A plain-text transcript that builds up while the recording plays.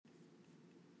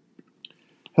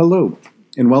Hello,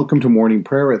 and welcome to morning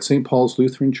prayer at St. Paul's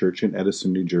Lutheran Church in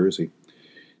Edison, New Jersey.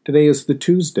 Today is the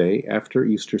Tuesday after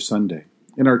Easter Sunday.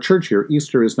 In our church here,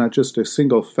 Easter is not just a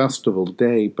single festival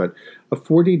day, but a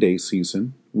 40-day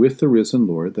season with the risen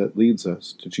Lord that leads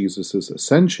us to Jesus'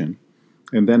 ascension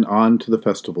and then on to the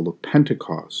festival of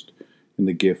Pentecost and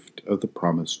the gift of the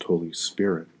promised Holy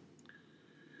Spirit.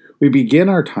 We begin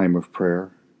our time of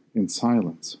prayer in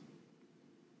silence.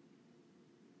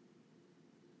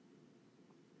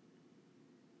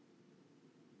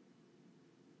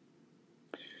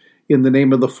 In the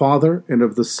name of the Father, and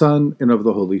of the Son, and of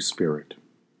the Holy Spirit.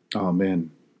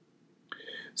 Amen.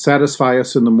 Satisfy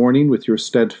us in the morning with your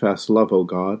steadfast love, O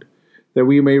God, that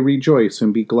we may rejoice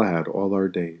and be glad all our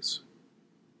days.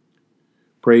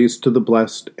 Praise to the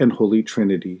blessed and holy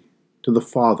Trinity, to the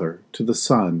Father, to the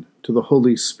Son, to the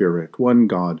Holy Spirit, one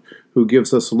God, who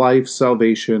gives us life,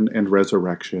 salvation, and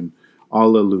resurrection.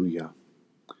 Alleluia.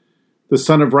 The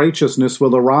Son of Righteousness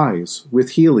will arise,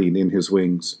 with healing in his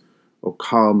wings. O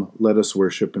come, let us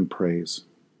worship and praise.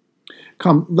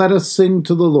 Come, let us sing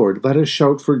to the Lord. Let us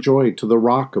shout for joy to the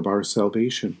rock of our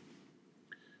salvation.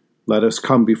 Let us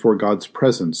come before God's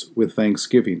presence with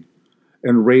thanksgiving,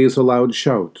 and raise a loud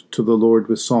shout to the Lord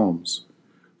with psalms.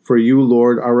 For you,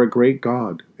 Lord, are a great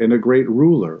God, and a great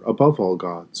ruler above all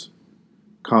gods.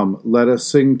 Come, let us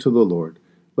sing to the Lord.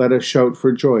 Let us shout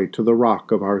for joy to the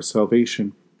rock of our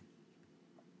salvation.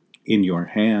 In your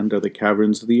hand are the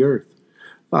caverns of the earth.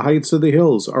 The heights of the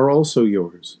hills are also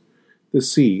yours. The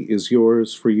sea is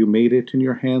yours, for you made it, and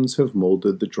your hands have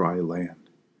molded the dry land.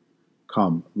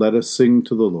 Come, let us sing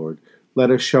to the Lord. Let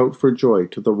us shout for joy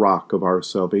to the rock of our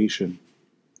salvation.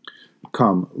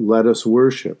 Come, let us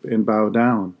worship and bow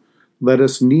down. Let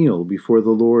us kneel before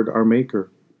the Lord our Maker.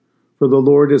 For the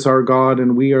Lord is our God,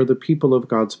 and we are the people of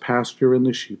God's pasture and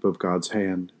the sheep of God's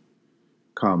hand.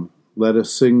 Come, let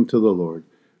us sing to the Lord.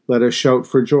 Let us shout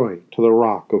for joy to the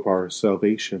rock of our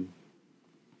salvation.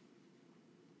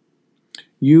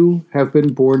 You have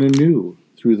been born anew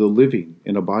through the living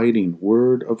and abiding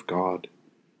Word of God.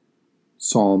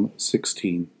 Psalm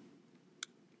 16.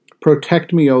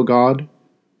 Protect me, O God,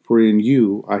 for in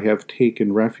you I have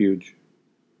taken refuge.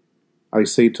 I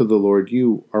say to the Lord,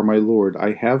 you are my Lord.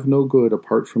 I have no good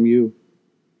apart from you.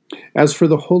 As for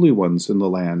the holy ones in the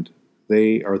land,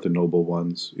 they are the noble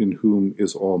ones, in whom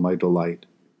is all my delight.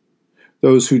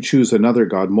 Those who choose another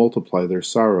God multiply their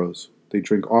sorrows. They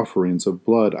drink offerings of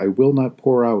blood I will not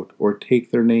pour out, or take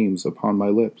their names upon my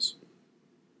lips.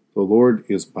 The Lord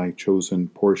is my chosen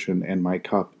portion and my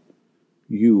cup.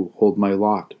 You hold my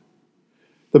lot.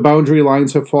 The boundary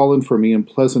lines have fallen for me in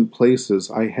pleasant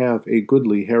places. I have a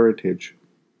goodly heritage.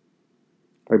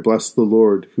 I bless the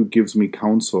Lord who gives me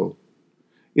counsel.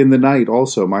 In the night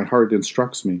also my heart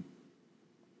instructs me.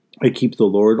 I keep the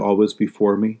Lord always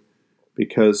before me.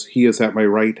 Because he is at my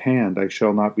right hand, I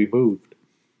shall not be moved.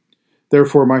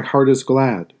 Therefore my heart is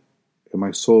glad, and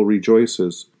my soul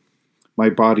rejoices. My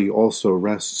body also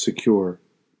rests secure.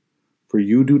 For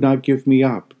you do not give me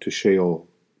up to Sheol,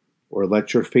 or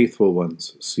let your faithful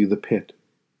ones see the pit.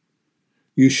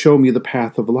 You show me the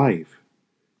path of life.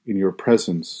 In your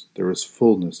presence there is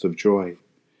fullness of joy.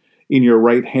 In your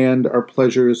right hand are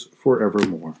pleasures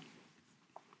forevermore.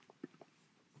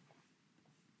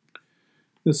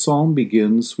 This psalm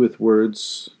begins with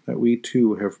words that we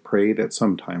too have prayed at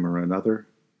some time or another.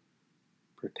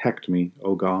 Protect me,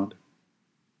 O God.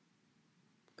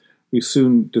 We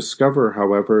soon discover,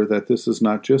 however, that this is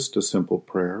not just a simple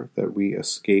prayer that we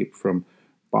escape from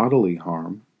bodily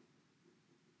harm,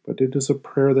 but it is a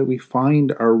prayer that we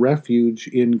find our refuge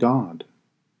in God.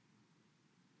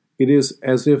 It is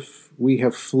as if we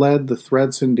have fled the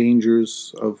threats and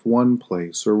dangers of one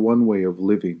place or one way of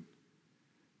living,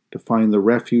 to find the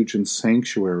refuge and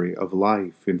sanctuary of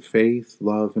life in faith,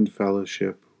 love, and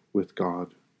fellowship with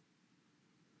God.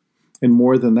 And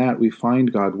more than that, we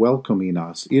find God welcoming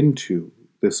us into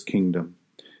this kingdom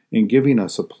and giving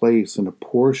us a place and a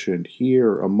portion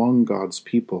here among God's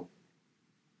people.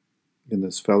 In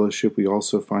this fellowship, we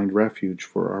also find refuge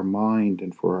for our mind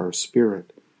and for our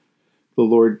spirit. The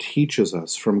Lord teaches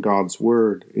us from God's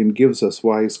word and gives us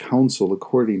wise counsel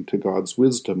according to God's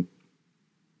wisdom.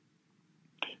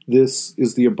 This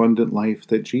is the abundant life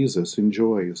that Jesus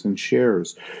enjoys and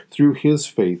shares through his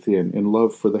faith in and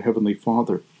love for the Heavenly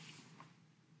Father.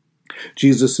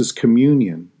 Jesus'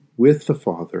 communion with the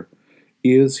Father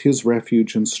is his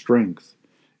refuge and strength.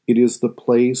 It is the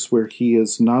place where he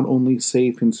is not only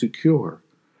safe and secure,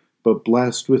 but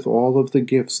blessed with all of the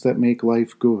gifts that make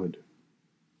life good.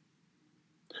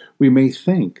 We may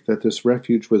think that this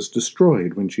refuge was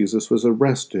destroyed when Jesus was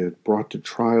arrested, brought to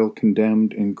trial,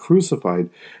 condemned, and crucified,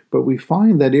 but we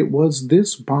find that it was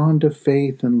this bond of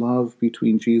faith and love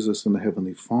between Jesus and the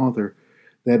Heavenly Father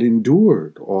that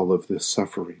endured all of this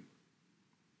suffering.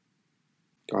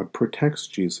 God protects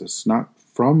Jesus not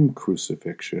from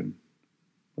crucifixion,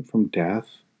 but from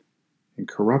death and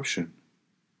corruption.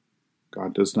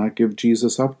 God does not give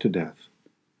Jesus up to death,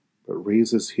 but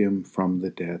raises him from the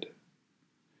dead.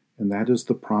 And that is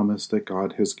the promise that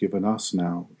God has given us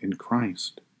now in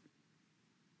Christ.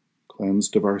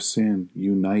 Cleansed of our sin,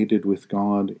 united with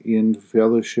God, in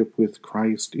fellowship with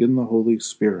Christ in the Holy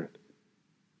Spirit,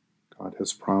 God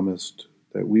has promised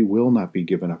that we will not be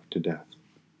given up to death.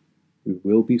 We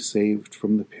will be saved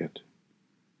from the pit.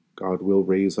 God will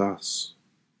raise us.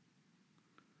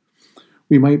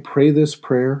 We might pray this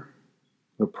prayer,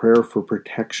 a prayer for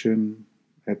protection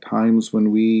at times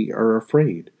when we are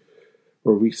afraid,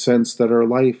 or we sense that our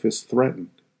life is threatened.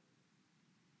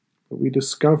 But we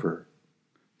discover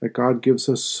that God gives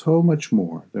us so much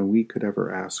more than we could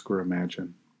ever ask or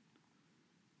imagine.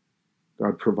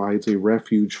 God provides a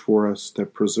refuge for us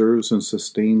that preserves and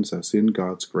sustains us in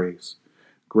God's grace.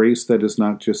 Grace that is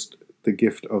not just the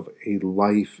gift of a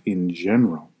life in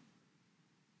general,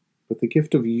 but the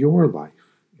gift of your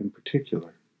life in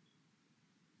particular.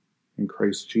 In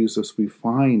Christ Jesus, we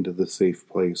find the safe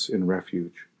place in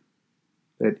refuge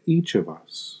that each of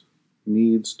us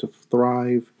needs to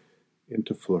thrive and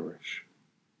to flourish.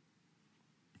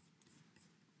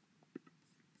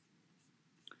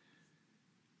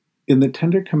 In the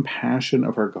tender compassion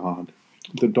of our God,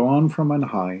 the dawn from on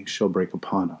high shall break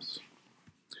upon us.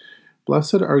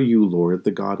 Blessed are you, Lord,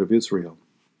 the God of Israel.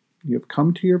 You have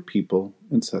come to your people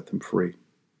and set them free.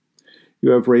 You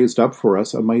have raised up for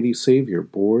us a mighty Savior,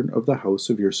 born of the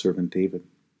house of your servant David.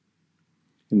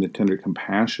 In the tender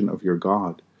compassion of your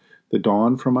God, the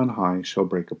dawn from on high shall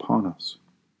break upon us.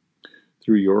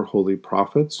 Through your holy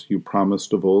prophets, you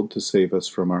promised of old to save us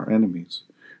from our enemies,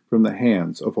 from the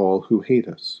hands of all who hate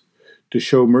us, to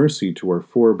show mercy to our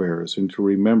forebears and to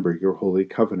remember your holy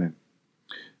covenant.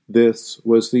 This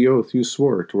was the oath you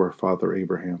swore to our father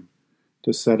Abraham,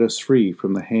 to set us free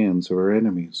from the hands of our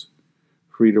enemies,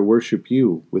 free to worship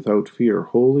you without fear,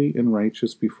 holy and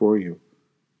righteous before you,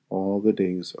 all the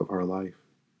days of our life.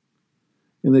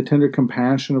 In the tender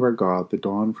compassion of our God, the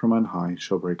dawn from on high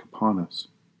shall break upon us.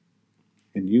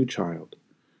 And you, child,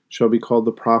 shall be called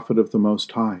the prophet of the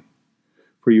Most High,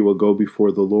 for you will go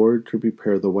before the Lord to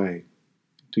prepare the way,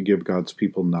 to give God's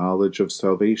people knowledge of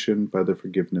salvation by the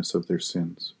forgiveness of their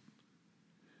sins.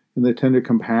 In the tender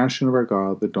compassion of our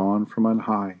God, the dawn from on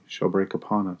high shall break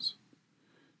upon us,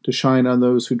 to shine on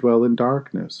those who dwell in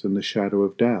darkness and the shadow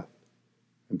of death,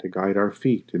 and to guide our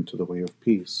feet into the way of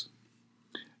peace.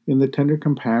 In the tender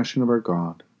compassion of our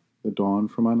God, the dawn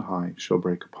from on high shall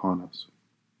break upon us.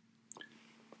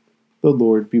 The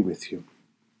Lord be with you.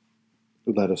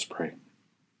 Let us pray.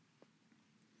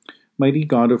 Mighty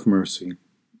God of mercy,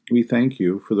 we thank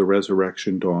you for the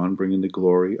resurrection dawn bringing the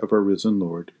glory of our risen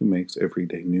Lord who makes every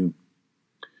day new.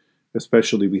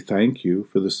 Especially we thank you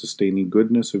for the sustaining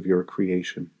goodness of your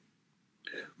creation,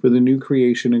 for the new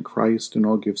creation in Christ and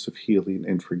all gifts of healing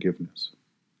and forgiveness,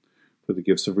 for the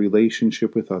gifts of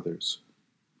relationship with others,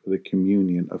 for the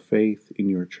communion of faith in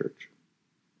your church.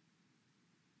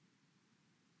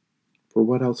 For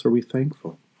what else are we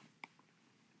thankful?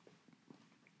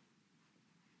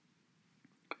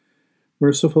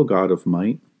 Merciful God of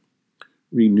might,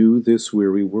 renew this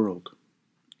weary world.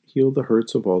 Heal the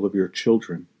hurts of all of your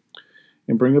children,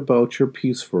 and bring about your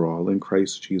peace for all in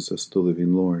Christ Jesus, the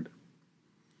living Lord.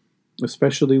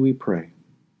 Especially we pray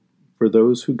for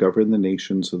those who govern the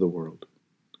nations of the world,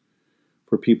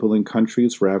 for people in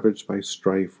countries ravaged by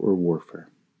strife or warfare,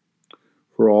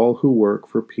 for all who work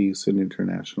for peace and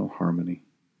international harmony,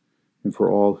 and for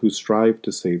all who strive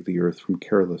to save the earth from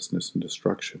carelessness and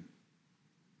destruction,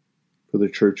 for the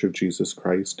Church of Jesus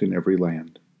Christ in every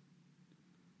land.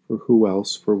 For who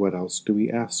else, for what else do we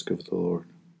ask of the Lord?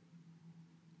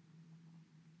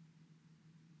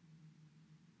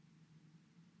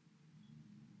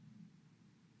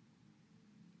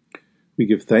 We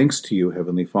give thanks to you,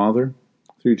 Heavenly Father,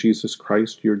 through Jesus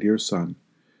Christ, your dear Son,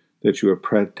 that you have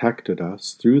protected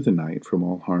us through the night from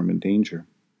all harm and danger.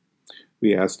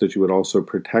 We ask that you would also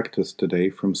protect us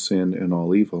today from sin and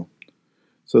all evil,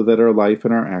 so that our life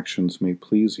and our actions may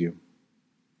please you.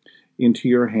 Into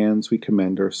your hands we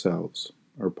commend ourselves,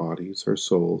 our bodies, our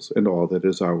souls, and all that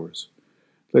is ours.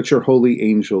 Let your holy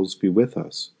angels be with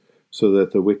us, so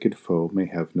that the wicked foe may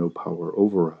have no power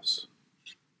over us.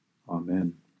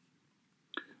 Amen.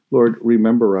 Lord,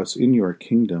 remember us in your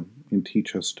kingdom and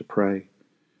teach us to pray.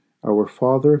 Our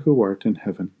Father who art in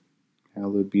heaven,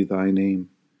 hallowed be thy name.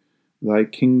 Thy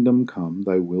kingdom come,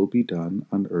 thy will be done,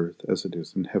 on earth as it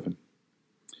is in heaven.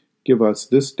 Give us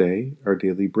this day our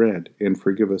daily bread, and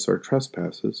forgive us our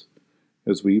trespasses,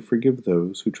 as we forgive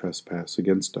those who trespass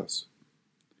against us.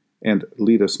 And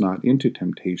lead us not into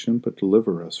temptation, but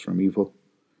deliver us from evil.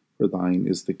 For thine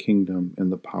is the kingdom,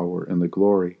 and the power, and the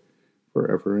glory,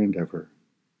 forever and ever.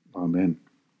 Amen.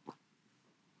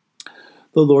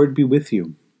 The Lord be with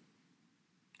you.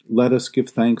 Let us give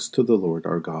thanks to the Lord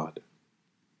our God.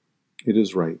 It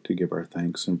is right to give our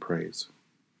thanks and praise.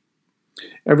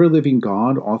 Ever-living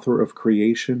God, author of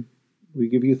creation, we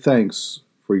give you thanks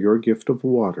for your gift of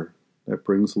water that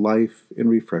brings life and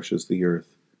refreshes the earth.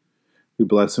 We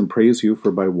bless and praise you,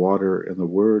 for by water and the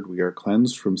word we are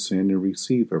cleansed from sin and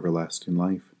receive everlasting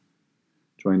life.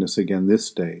 Join us again this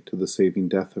day to the saving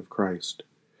death of Christ.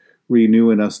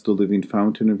 Renew in us the living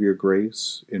fountain of your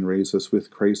grace, and raise us with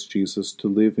Christ Jesus to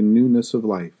live in newness of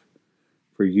life.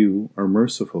 For you are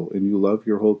merciful, and you love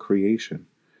your whole creation.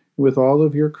 And with all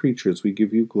of your creatures we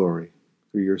give you glory,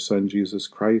 through your Son Jesus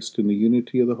Christ, in the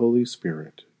unity of the Holy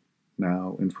Spirit,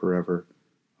 now and forever.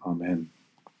 Amen.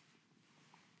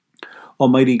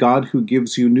 Almighty God, who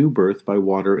gives you new birth by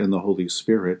water and the Holy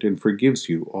Spirit, and forgives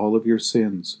you all of your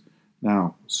sins,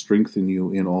 now strengthen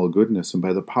you in all goodness, and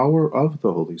by the power of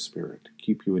the Holy Spirit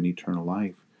keep you in eternal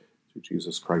life, through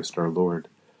Jesus Christ our Lord.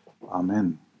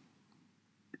 Amen.